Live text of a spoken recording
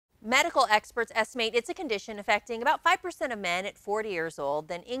Medical experts estimate it's a condition affecting about 5% of men at 40 years old,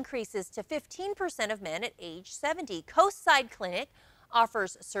 then increases to 15% of men at age 70. Coastside Clinic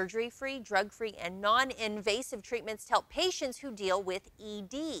offers surgery-free, drug-free, and non-invasive treatments to help patients who deal with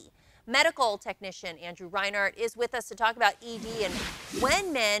ED. Medical technician Andrew Reinhardt is with us to talk about ED and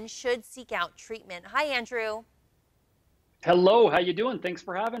when men should seek out treatment. Hi, Andrew. Hello, how you doing? Thanks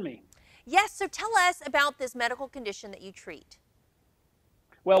for having me. Yes, so tell us about this medical condition that you treat.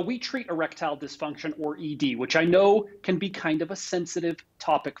 Well, we treat erectile dysfunction, or ED, which I know can be kind of a sensitive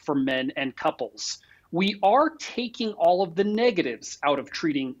topic for men and couples. We are taking all of the negatives out of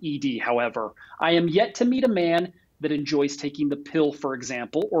treating ED, however. I am yet to meet a man that enjoys taking the pill, for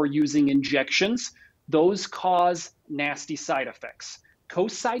example, or using injections. Those cause nasty side effects.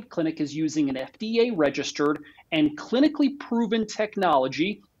 Coastside Clinic is using an FDA-registered and clinically proven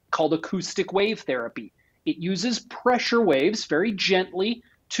technology called acoustic wave therapy. It uses pressure waves very gently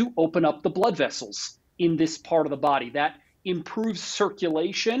to open up the blood vessels in this part of the body. That improves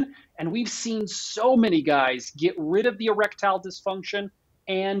circulation, and we've seen so many guys get rid of the erectile dysfunction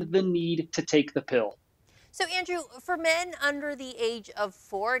and the need to take the pill. So, Andrew, for men under the age of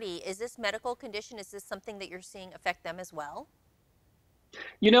 40, is this medical condition, is this something that you're seeing affect them as well?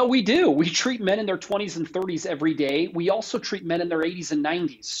 You know, we do. We treat men in their 20s and 30s every day. We also treat men in their 80s and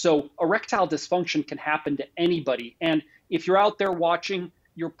 90s. So erectile dysfunction can happen to anybody. And if you're out there watching,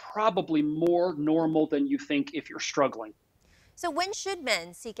 you're probably more normal than you think if you're struggling. So when should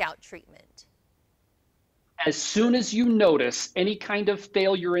men seek out treatment? As soon as you notice any kind of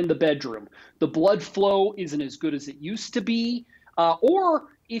failure in the bedroom, the blood flow isn't as good as it used to be, or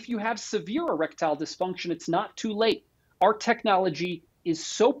if you have severe erectile dysfunction, it's not too late. Our technology is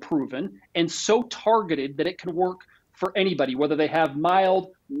so proven and so targeted that it can work for anybody, whether they have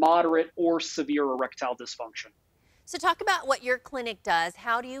mild, moderate, or severe erectile dysfunction. So talk about what your clinic does.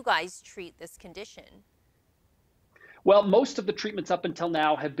 How do you guys treat this condition? Well, most of the treatments up until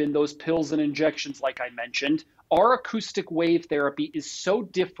now have been those pills and injections, like I mentioned. Our acoustic wave therapy is so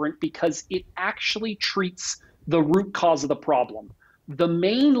different because it actually treats the root cause of the problem. The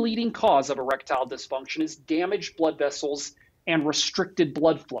main leading cause of erectile dysfunction is damaged blood vessels and restricted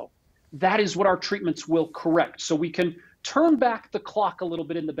blood flow. That is what our treatments will correct. So we can turn back the clock a little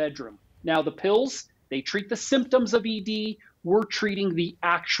bit in the bedroom. Now, the pills, they treat the symptoms of ED. We're treating the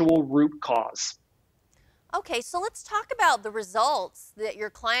actual root cause. Okay, so let's talk about the results that your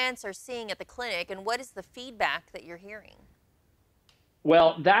clients are seeing at the clinic and what is the feedback that you're hearing?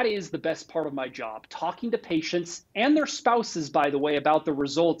 Well, that is the best part of my job, talking to patients and their spouses, by the way, about the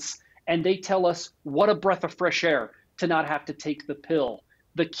results. And they tell us what a breath of fresh air to not have to take the pill.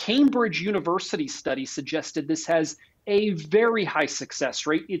 The Cambridge University study suggested this has a very high success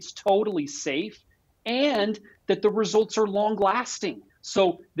rate. It's totally safe, and that the results are long lasting.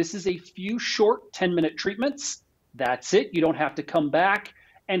 So this is a few short 10-minute treatments. That's it. You don't have to come back.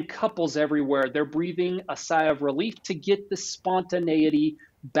 And couples everywhere, they're breathing a sigh of relief to get the spontaneity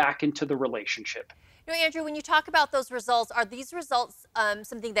back into the relationship. You know, Andrew, when you talk about those results, are these results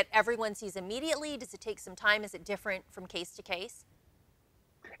something that everyone sees immediately? Does it take some time? Is it different from case to case?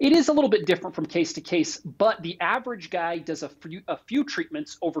 It is a little bit different from case to case, but the average guy does a few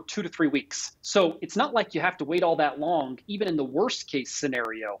treatments over 2 to 3 weeks. So it's not like you have to wait all that long, even in the worst case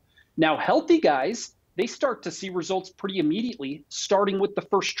scenario. Now, healthy guys, they start to see results pretty immediately, starting with the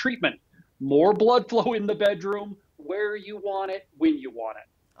first treatment. More blood flow in the bedroom, where you want it, when you want it.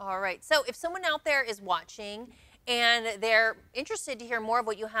 All right. So if someone out there is watching and they're interested to hear more of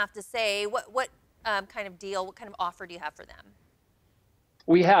what you have to say, what kind of deal, what kind of offer do you have for them?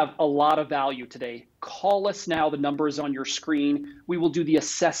 We have a lot of value today. Call us now. The number is on your screen. We will do the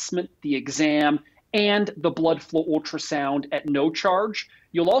assessment, the exam, and the blood flow ultrasound at no charge.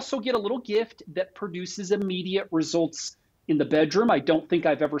 You'll also get a little gift that produces immediate results in the bedroom. I don't think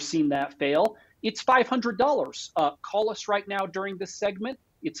I've ever seen that fail. It's $500. Call us right now during this segment.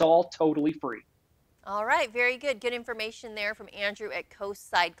 It's all totally free. All right, very good. Good information there from Andrew at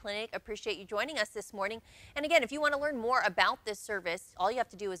Coastside Clinic. Appreciate you joining us this morning. And again, if you want to learn more about this service, all you have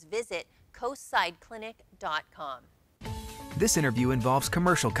to do is visit coastsideclinic.com. This interview involves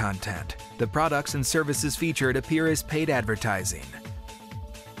commercial content. The products and services featured appear as paid advertising.